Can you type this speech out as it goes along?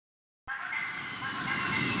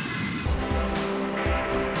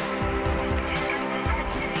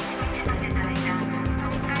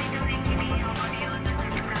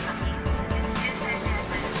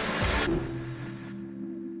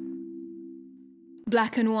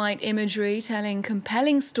Black and white imagery telling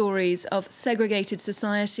compelling stories of segregated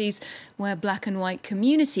societies where black and white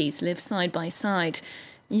communities live side by side.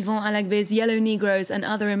 Yvan Alagbé's Yellow Negroes and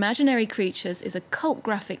Other Imaginary Creatures is a cult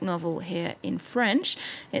graphic novel here in French.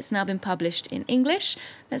 It's now been published in English.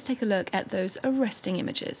 Let's take a look at those arresting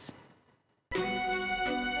images.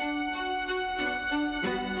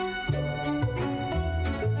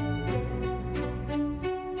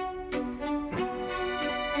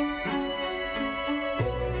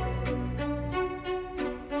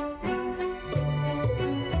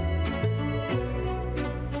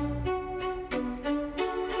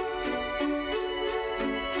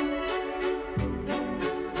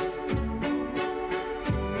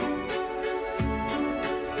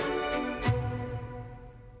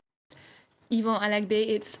 Yvan Alagbé,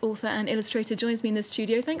 its author and illustrator, joins me in the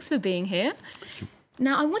studio. Thanks for being here. Thank you.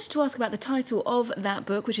 Now, I wanted to ask about the title of that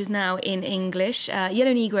book, which is now in English,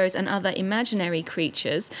 Yellow Negroes and Other Imaginary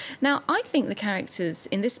Creatures. Now, I think the characters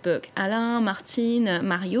in this book, Alain, Martine,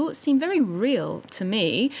 Mario, seem very real to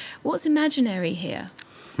me. What's imaginary here?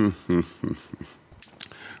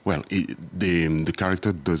 Well, the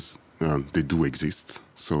character they do exist,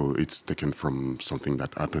 so it's taken from something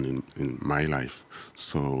that happened in my life.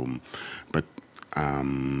 So, but I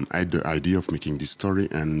had the idea of making this story,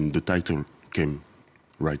 and the title came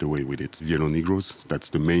right away with it. Yellow Negroes, that's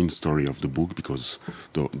the main story of the book, because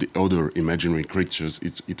the other imaginary creatures,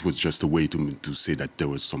 it was just a way to say that there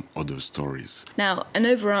was some other stories. Now, an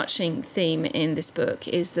overarching theme in this book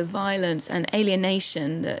is the violence and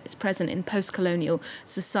alienation that is present in post-colonial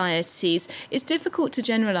societies. It's difficult to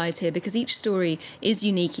generalize here because each story is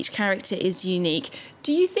unique, each character is unique.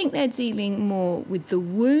 Do you think they're dealing more with the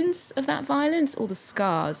wounds of that violence or the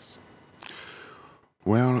scars?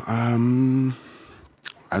 Well,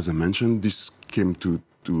 as I mentioned, this came to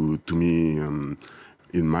me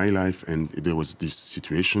in my life, and there was this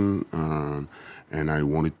situation, and I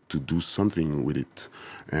wanted to do something with it.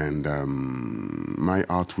 And my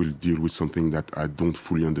art will deal with something that I don't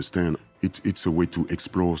fully understand. It's a way to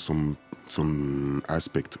explore some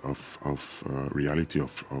aspect of reality,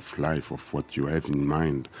 of life, of what you have in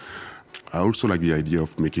mind. I also like the idea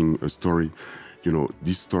of making a story. You know,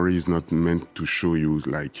 this story is not meant to show you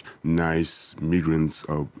like nice migrants,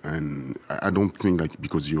 and I don't think like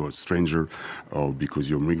because you're a stranger or because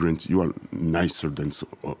you're a migrant, you are nicer than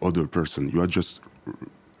other person. You are just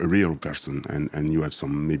a real person, and you have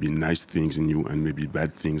some maybe nice things in you and maybe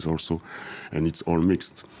bad things also, and it's all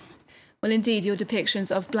mixed. Well, indeed, your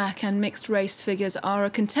depictions of black and mixed-race figures are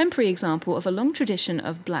a contemporary example of a long tradition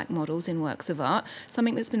of black models in works of art,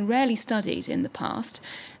 something that's been rarely studied in the past.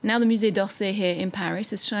 Now the Musée d'Orsay here in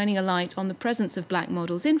Paris is shining a light on the presence of black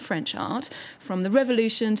models in French art, from the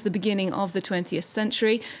Revolution to the beginning of the 20th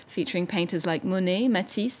century, featuring painters like Monet,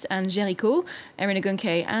 Matisse and Géricault. Erin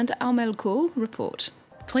Agunke and Armel Kool report.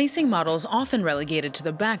 Placing models often relegated to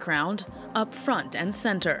the background, up front and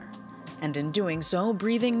center. And in doing so,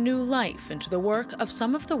 breathing new life into the work of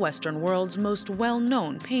some of the Western world's most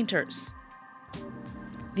well-known painters.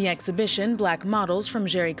 The exhibition, Black Models from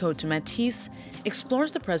Géricault to Matisse,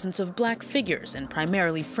 explores the presence of black figures in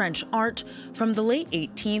primarily French art from the late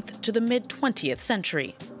 18th to the mid-20th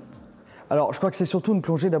century. I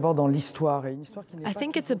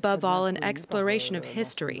think it's above all an exploration of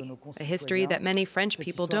history, a history that many French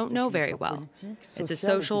people don't know very well. It's a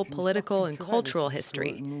social, political, and cultural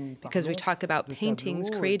history, because we talk about paintings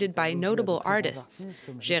created by notable artists: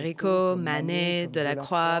 Géricault, Manet,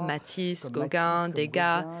 Delacroix, Matisse, Gauguin,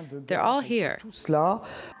 Degas. They're all here.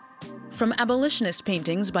 From abolitionist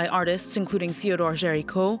paintings by artists including Theodore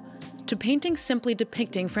Géricault, to paintings simply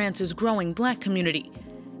depicting France's growing black community,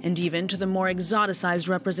 and even to the more exoticized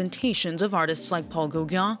representations of artists like Paul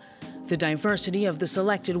Gauguin, the diversity of the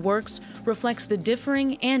selected works reflects the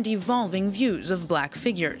differing and evolving views of black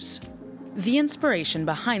figures. The inspiration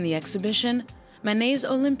behind the exhibition, Manet's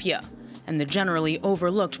Olympia, and the generally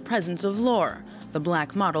overlooked presence of Laure, the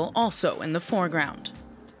black model also in the foreground.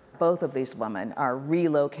 Both of these women are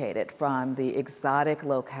relocated from the exotic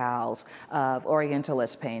locales of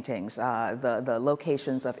Orientalist paintings, the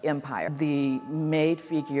locations of empire. The maid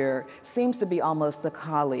figure seems to be almost a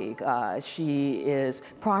colleague. She is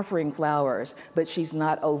proffering flowers, but she's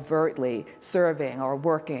not overtly serving or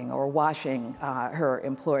working or washing her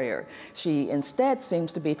employer. She instead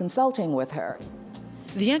seems to be consulting with her.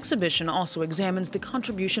 The exhibition also examines the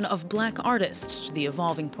contribution of black artists to the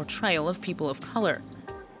evolving portrayal of people of color.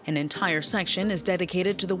 An entire section is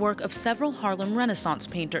dedicated to the work of several Harlem Renaissance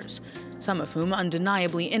painters, some of whom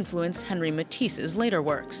undeniably influenced Henri Matisse's later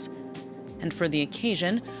works. And for the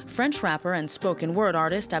occasion, French rapper and spoken word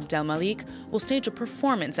artist Abdel Malik will stage a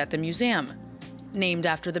performance at the museum. Named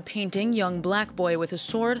after the painting Young Black Boy with a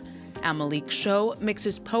Sword, Amalik Show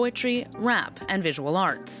mixes poetry, rap, and visual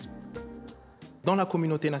arts.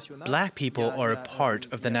 Black people are a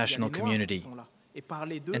part of the national community,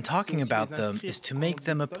 and talking about them is to make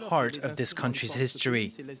them a part of this country's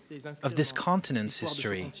history, of this continent's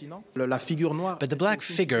history. But the black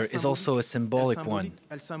figure is also a symbolic one.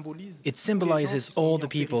 It symbolizes all the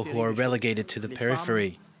people who are relegated to the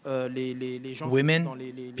periphery.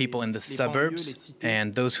 Women, people in the suburbs,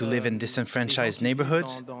 and those who live in disenfranchised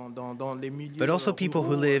neighborhoods, but also people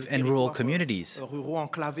who live in rural communities.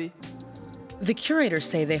 The curators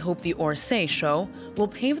say they hope the Orsay show will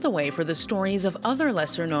pave the way for the stories of other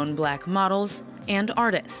lesser-known black models and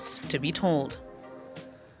artists to be told.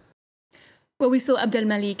 Well, we saw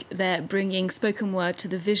Abdelmalik there bringing spoken word to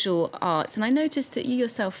the visual arts, and I noticed that you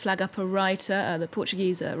yourself flag up a writer, the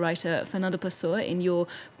Portuguese writer Fernando Pessoa, in your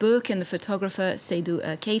book, and the photographer Seydou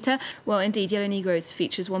Keita. Well, indeed, Yellow Negroes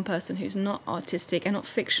features one person who's not artistic and not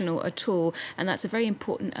fictional at all, and that's a very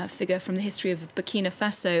important figure from the history of Burkina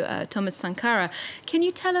Faso, Thomas Sankara. Can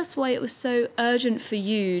you tell us why it was so urgent for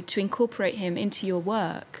you to incorporate him into your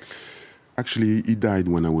work? Actually, he died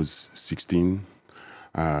when I was 16.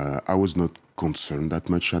 I was not concerned that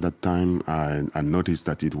much at that time. I noticed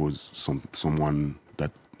that it was someone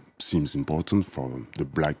that seems important for the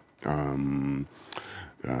black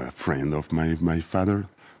friend of my father,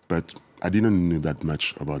 but I didn't know that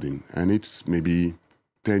much about him. And it's maybe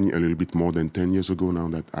a little bit more than 10 years ago now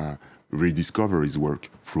that I rediscovered his work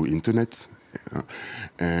through internet.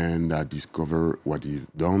 And I discovered what he'd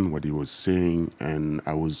done, what he was saying, and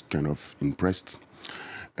I was kind of impressed.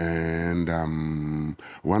 And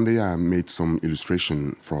one day I made some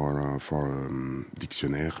illustration for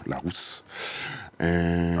Dictionnaire Larousse,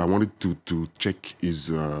 and I wanted to check his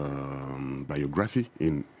biography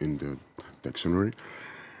in the dictionary,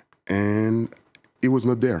 and it was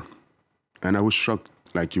not there. And I was shocked,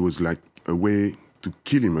 like it was like a way to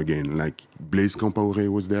kill him again, like Blaise Compaoré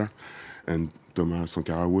was there, and Thomas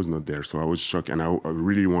Sankara was not there. So I was shocked, and I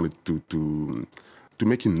really wanted to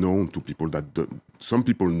make him known to people that some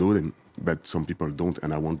people know him, but some people don't,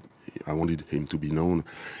 and I wanted him to be known.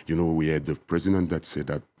 You know, we had the president that said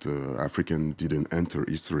that African didn't enter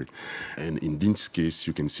history, and in this case,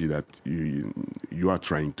 you can see that you are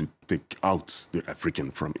trying to take out the African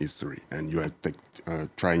from history, and you are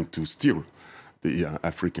trying to steal the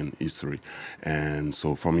African history. And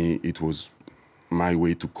so for me, it was my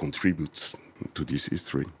way to contribute to this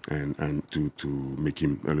history and to make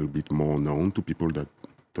him a little bit more known to people that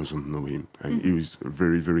doesn't know him. And he was a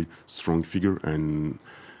very, very strong figure, and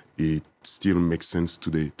it still makes sense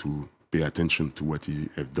today to pay attention to what he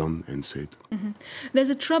have done and said. There's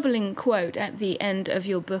a troubling quote at the end of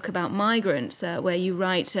your book about migrants, where you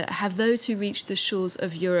write, have those who reached the shores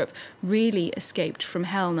of Europe really escaped from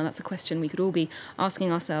hell? Now, that's a question we could all be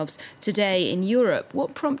asking ourselves today in Europe.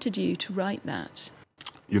 What prompted you to write that?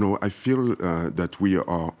 You know, I feel that we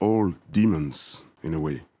are all demons in a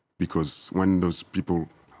way, because when those people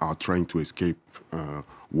are trying to escape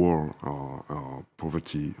war or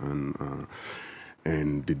poverty,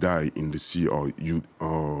 and they die in the sea,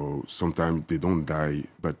 or sometimes they don't die,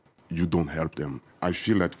 but you don't help them. I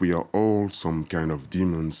feel that we are all some kind of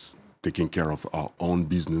demons taking care of our own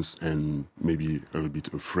business and maybe a little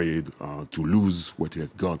bit afraid to lose what we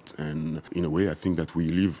have got. And in a way, I think that we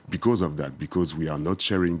live because of that, because we are not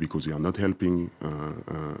sharing, because we are not helping,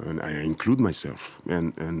 and I include myself,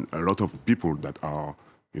 and a lot of people that are,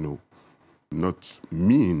 you know, not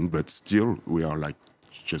mean, but still we are like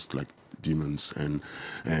just like demons.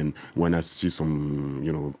 And when I see some,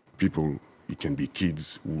 you know, people, it can be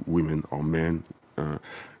kids, women or men,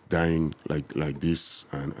 dying like this,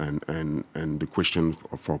 and the question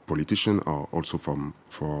for politicians or also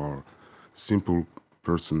for simple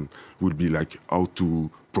person would be like how to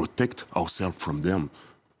protect ourselves from them.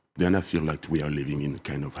 Then I feel like we are living in a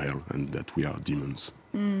kind of hell and that we are demons.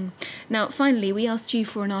 Now, finally, we asked you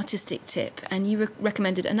for an artistic tip, and you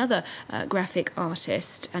recommended another graphic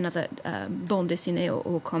artist, another bande dessinée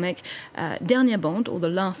or comic, Dernière Bande, or The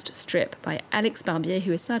Last Strip, by Alex Barbier,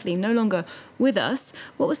 who is sadly no longer with us.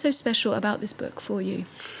 What was so special about this book for you?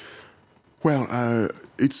 Well,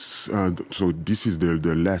 it's so this is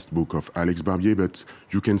the last book of Alex Barbier, but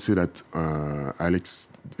you can say that Alex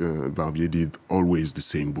Barbier did always the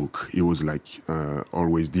same book. He was like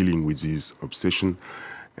always dealing with his obsession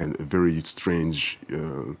and a very strange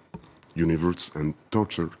universe and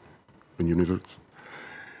torture universe,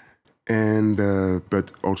 and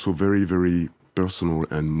but also very, very personal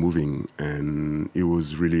and moving. And he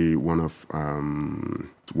was really one of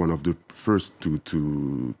the first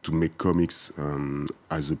to make comics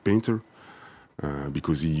as a painter.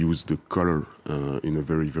 because he used the color in a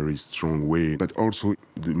very, very strong way. But also,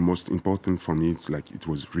 the most important for me, it's like it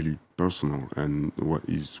was really personal, and what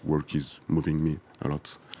his work is moving me a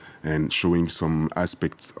lot, and showing some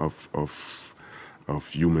aspects of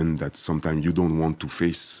human that sometimes you don't want to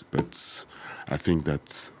face, but I think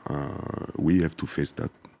that we have to face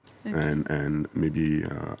that, okay. and maybe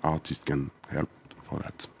artists can help for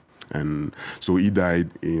that. And so he died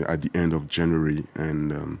at the end of January,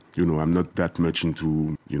 and you know, I'm not that much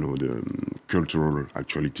into, you know, the cultural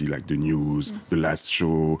actuality, like the news, the last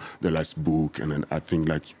show, the last book, and then I think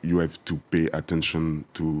like you have to pay attention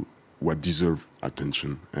to what deserves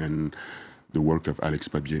attention, and the work of Alex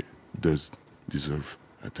Barbier does deserve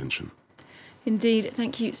attention. Indeed.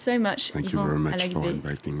 Thank you so much. Thank you very much for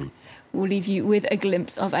inviting me. We'll leave you with a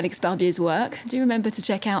glimpse of Alex Barbier's work. Do remember to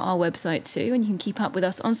check out our website too, and you can keep up with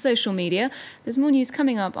us on social media. There's more news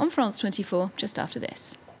coming up on France 24 just after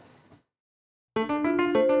this.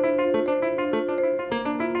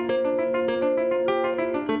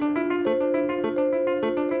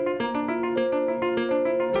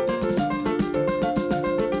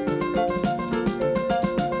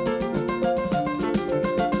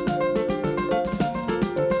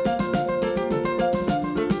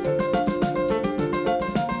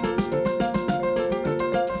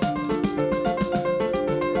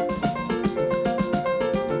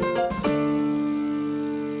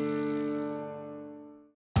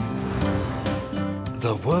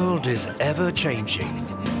 The world is ever changing.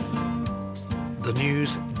 The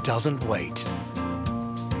news doesn't wait.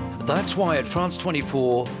 That's why at France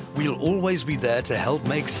 24, we'll always be there to help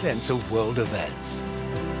make sense of world events.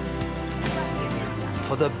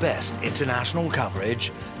 For the best international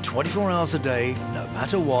coverage, 24 hours a day, no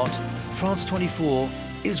matter what, France 24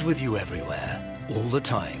 is with you everywhere, all the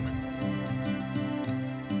time.